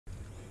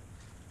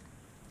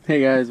Hey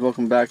guys,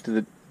 welcome back to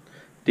the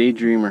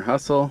Daydreamer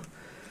Hustle.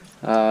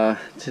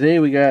 Today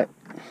we got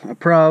a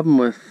problem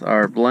with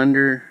our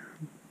blender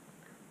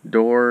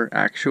door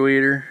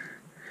actuator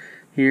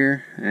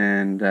here,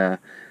 and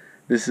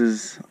this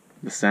is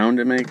the sound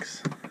it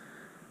makes.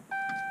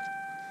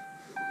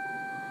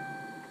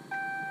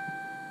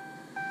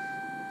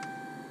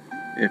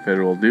 If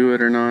it will do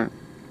it or not.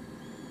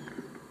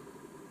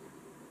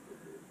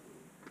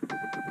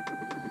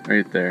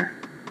 Right there.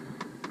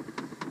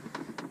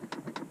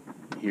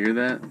 Hear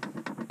that?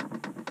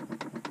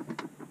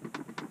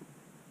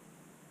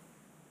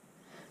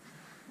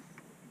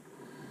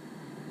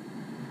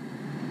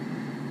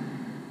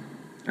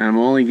 I'm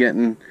only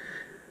getting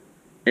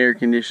air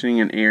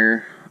conditioning and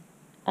air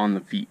on the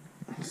feet,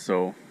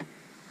 so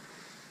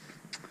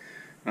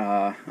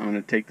I'm going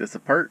to take this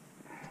apart.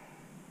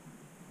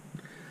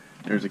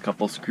 There's a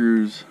couple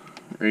screws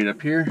right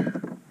up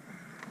here,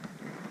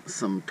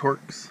 some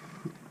Torx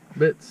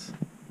bits.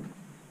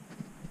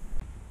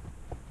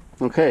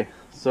 Okay,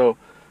 so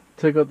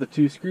took out the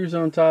two screws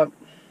on top.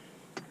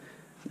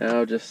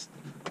 Now just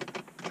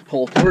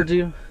pull towards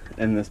you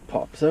and this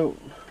pops out.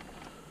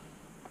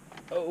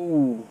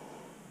 Oh,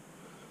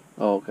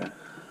 okay.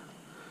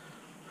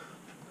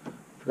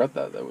 Forgot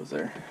that was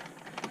there.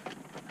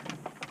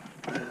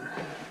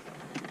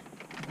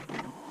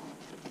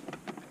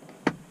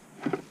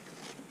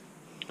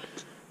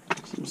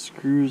 Some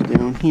screws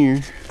down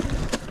here.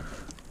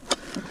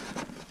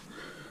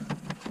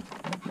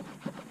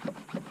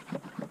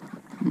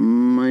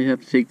 Might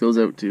have to take those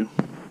out too.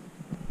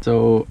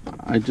 So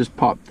I just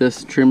popped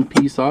this trim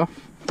piece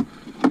off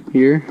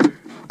here,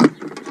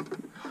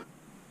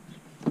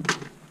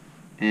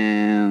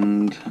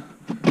 and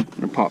I'm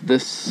gonna pop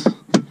this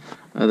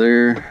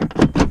other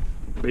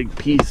big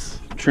piece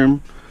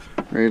trim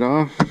right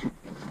off.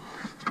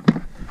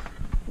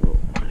 Oh,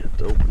 I have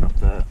to open up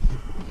that.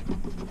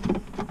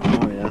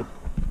 Oh yeah.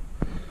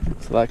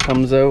 So that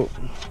comes out.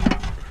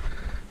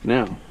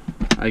 Now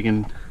I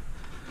can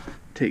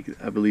take,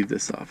 I believe,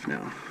 this off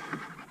now.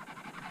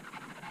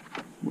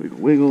 Wiggle,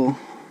 wiggle.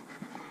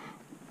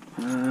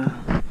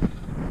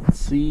 Let's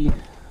see if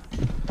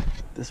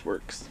this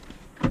works.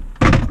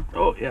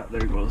 Oh yeah,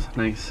 there it goes.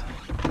 Nice.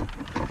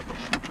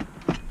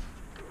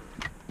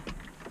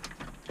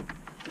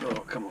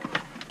 Oh, come on.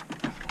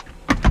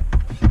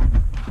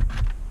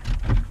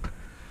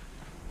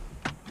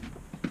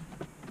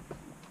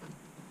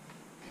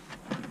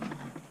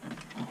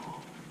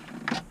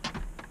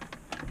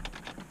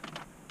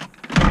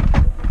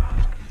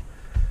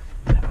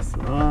 Pass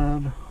the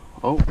knob.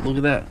 Oh, look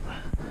at that.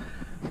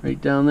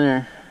 Right down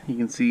there, you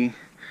can see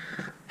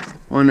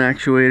one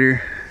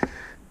actuator,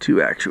 two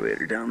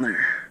actuator down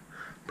there.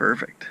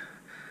 Perfect.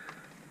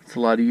 It's a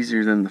lot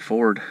easier than the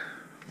Ford.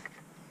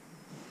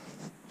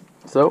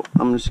 So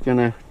I'm just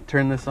gonna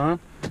turn this on.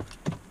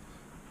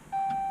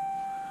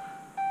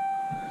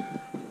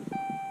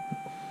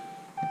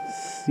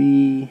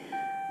 See.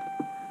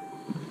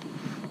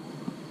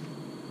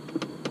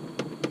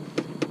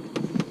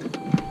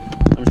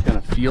 I'm just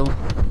gonna feel.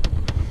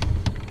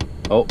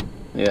 Oh,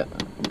 yeah,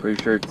 I'm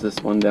pretty sure it's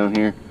this one down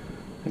here.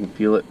 I can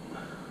feel it.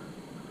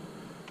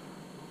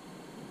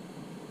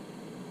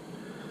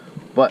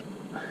 But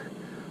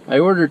I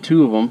ordered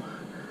two of them.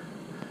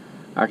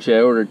 Actually,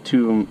 I ordered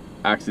two of them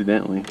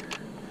accidentally.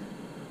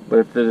 But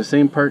if they're the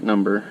same part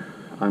number,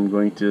 I'm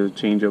going to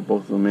change out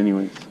both of them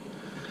anyways.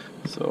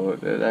 So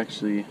it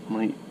actually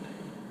might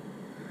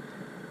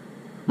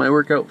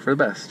work out for the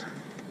best.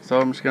 So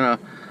I'm just gonna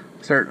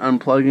start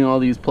unplugging all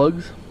these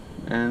plugs,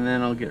 and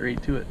then I'll get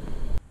right to it.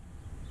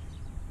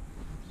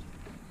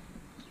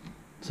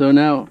 So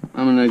now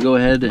I'm gonna go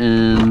ahead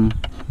and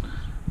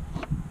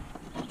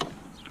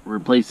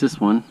replace this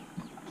one.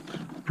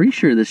 Pretty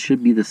sure this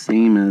should be the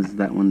same as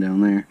that one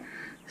down there.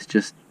 It's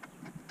just,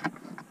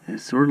 it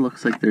sort of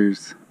looks like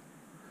there's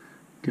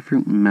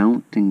different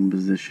mounting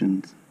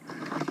positions.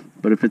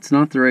 But if it's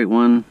not the right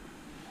one,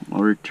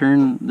 I'll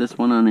return this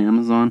one on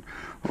Amazon.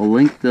 I'll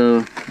link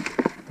the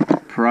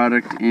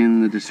product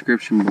in the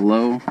description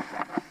below.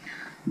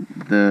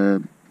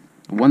 The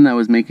one that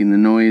was making the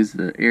noise,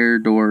 the air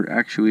door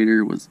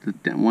actuator, was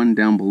the one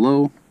down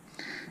below,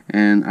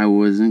 and I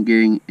wasn't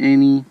getting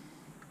any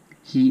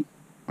heat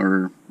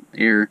or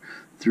air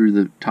through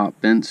the top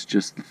vents,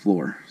 just the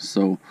floor.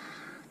 So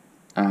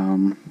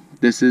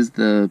this is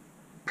the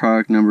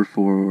product number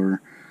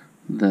for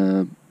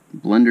the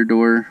blender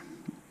door,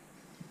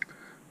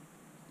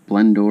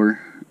 Blendor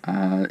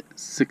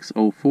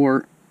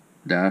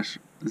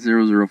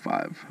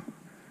 604-005.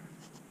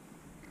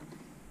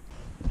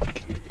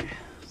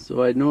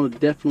 So I know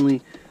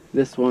definitely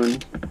this one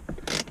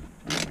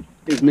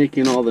is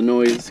making all the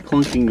noise,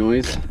 clunking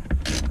noise.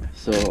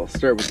 So I'll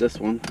start with this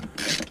one.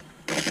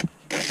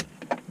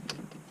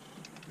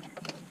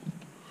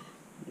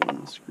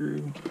 One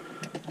screw.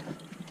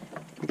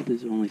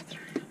 There's only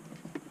three.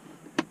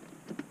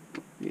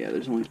 Yeah,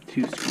 there's only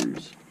two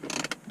screws.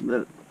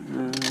 But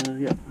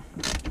yeah.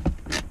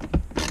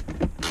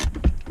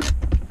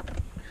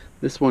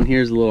 This one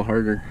here is a little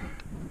harder.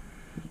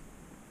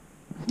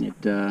 It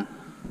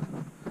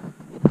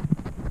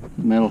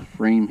metal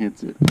frame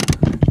hits it.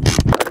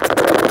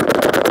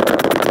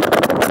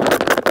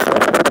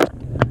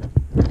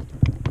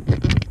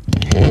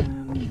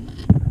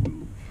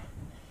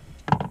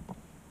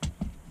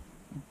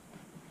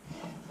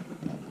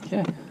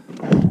 Okay,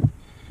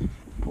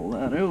 pull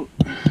that out.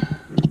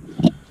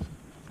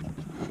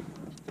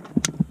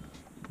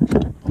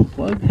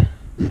 Unplug.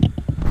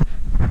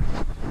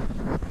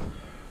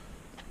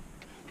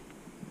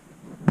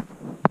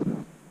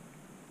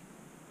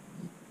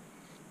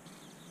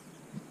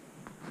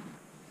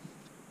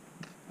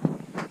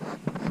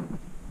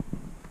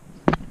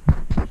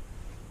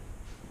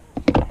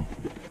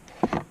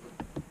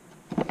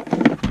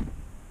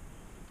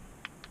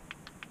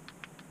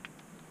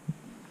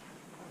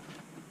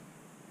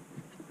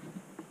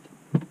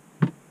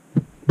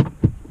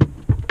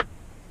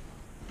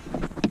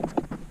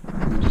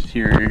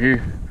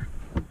 Here.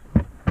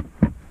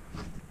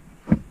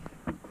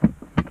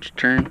 Just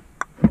turn.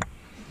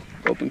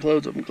 Open,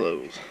 close, open,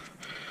 close.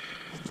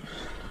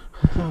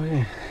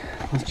 Okay,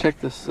 let's check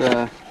this.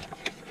 Check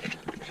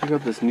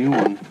out this new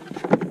one.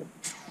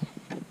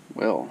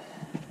 Well,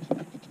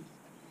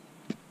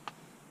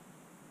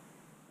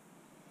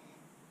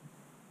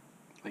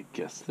 I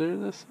guess they're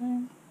the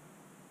same.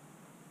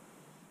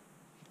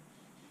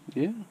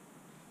 Yeah.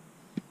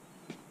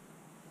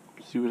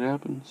 See what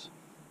happens.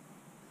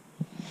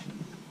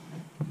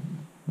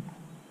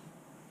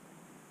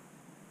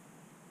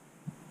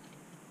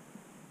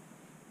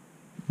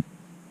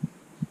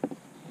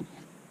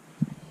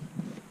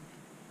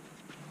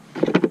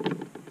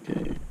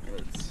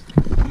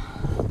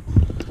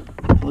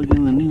 Plug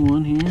in the new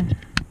one here.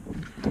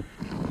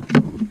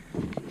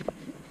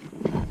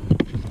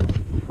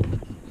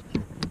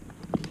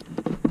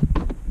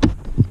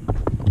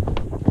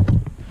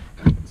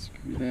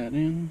 Screw that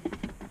in.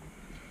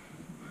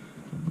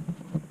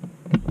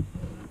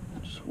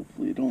 Just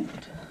hopefully don't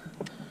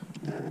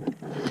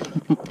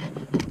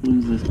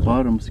lose this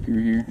bottom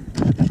screw here.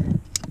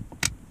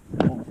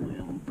 Hopefully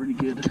I'm pretty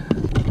good.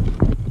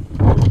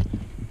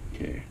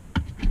 Okay.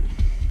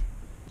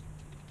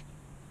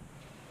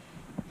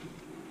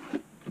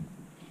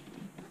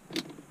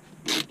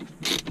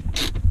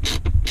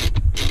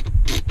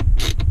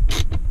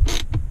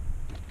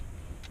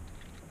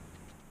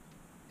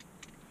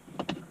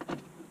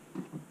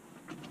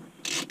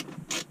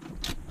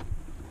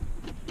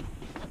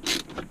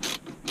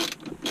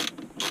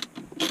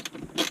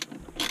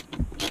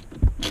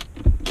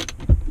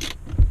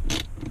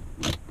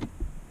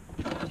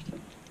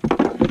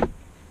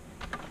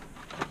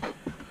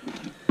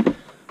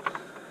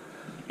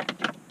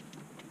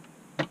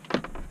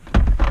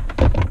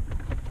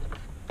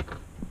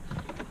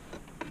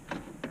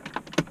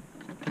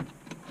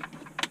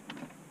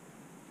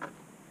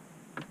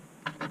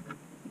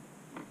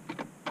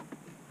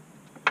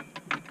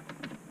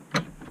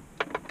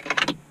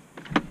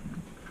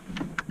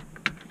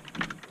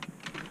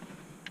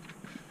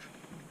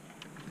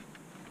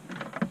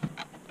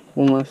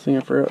 One last thing I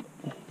forgot.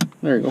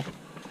 There you go.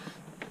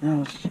 Now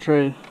let's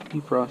try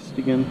defrost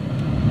again.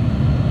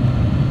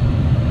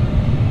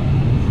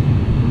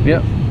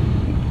 Yep.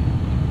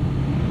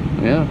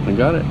 Yeah, I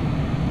got it.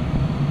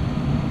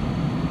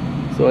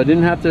 So I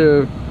didn't have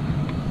to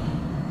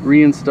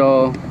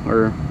reinstall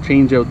or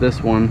change out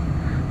this one,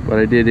 but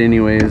I did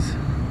anyways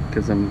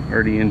because I'm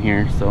already in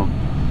here. So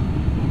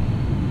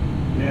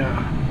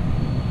yeah.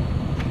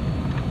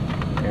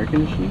 Air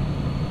conditioning.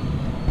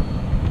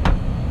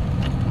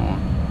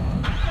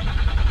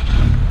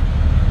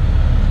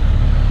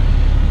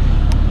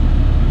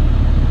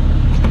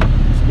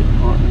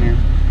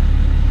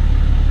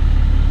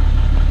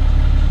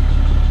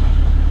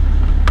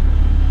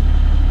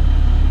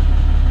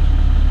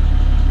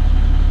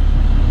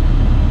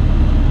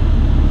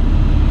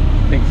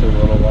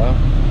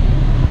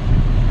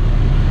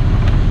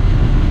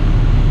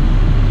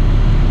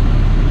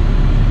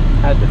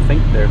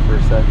 There for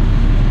a sec.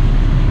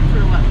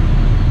 For what?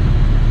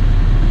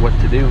 What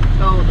to do.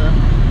 Oh, the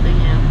thing,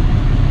 yeah.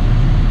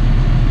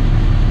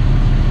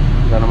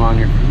 Got them on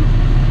your feet?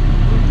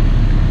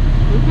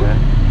 Mm-hmm. Okay.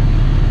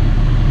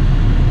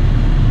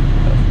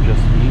 That's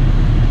just feet.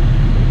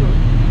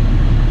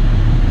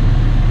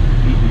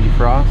 Feet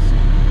defrost.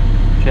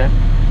 Check.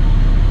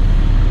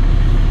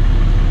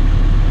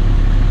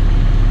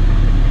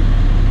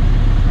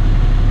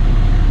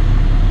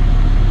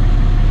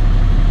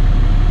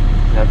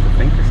 Have to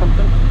think or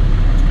something?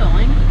 It's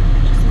going.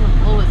 It just doesn't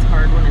blow as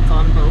hard when it's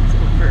on both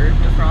for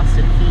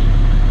defrosted feet.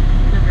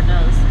 It never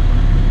does.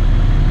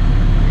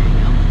 There you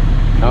go.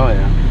 Oh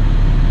yeah.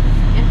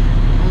 Yeah,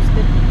 it blows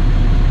good.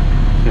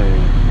 Okay.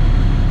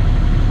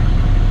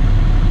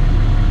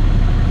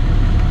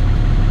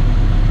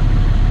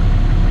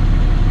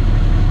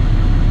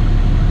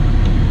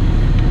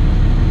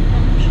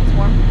 Oh, she's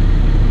warm.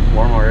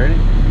 Warm already?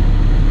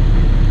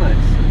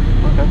 Nice.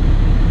 Okay.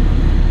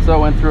 So I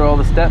went through all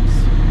the steps,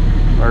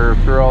 or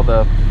through all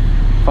the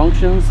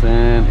functions,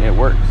 and it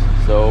works.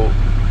 So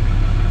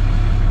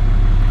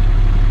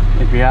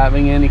if you're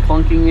having any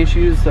clunking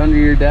issues under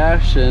your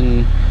dash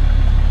and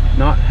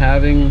not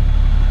having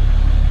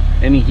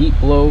any heat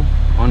blow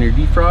on your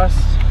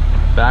defrost,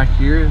 back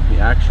here, the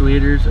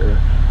actuators are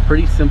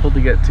pretty simple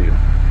to get to.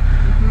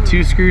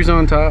 2 screws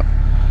on top,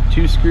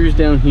 2 screws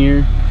down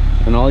here,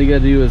 and all you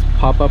gotta do is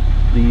pop up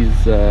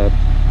these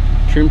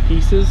trim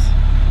pieces,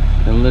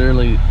 and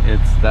literally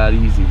it's that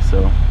easy.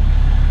 So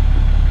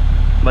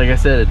like I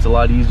said, it's a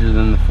lot easier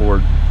than the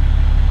Ford.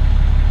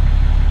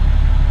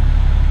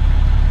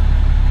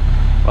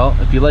 Well,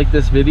 if you like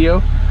this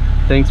video,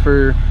 thanks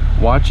for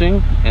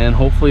watching, and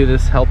hopefully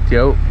this helped you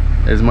out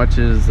as much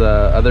as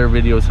other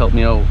videos helped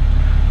me out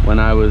when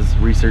I was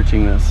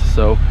researching this.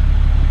 So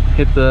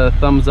hit the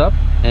thumbs up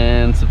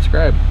and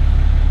subscribe.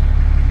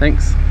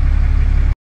 Thanks.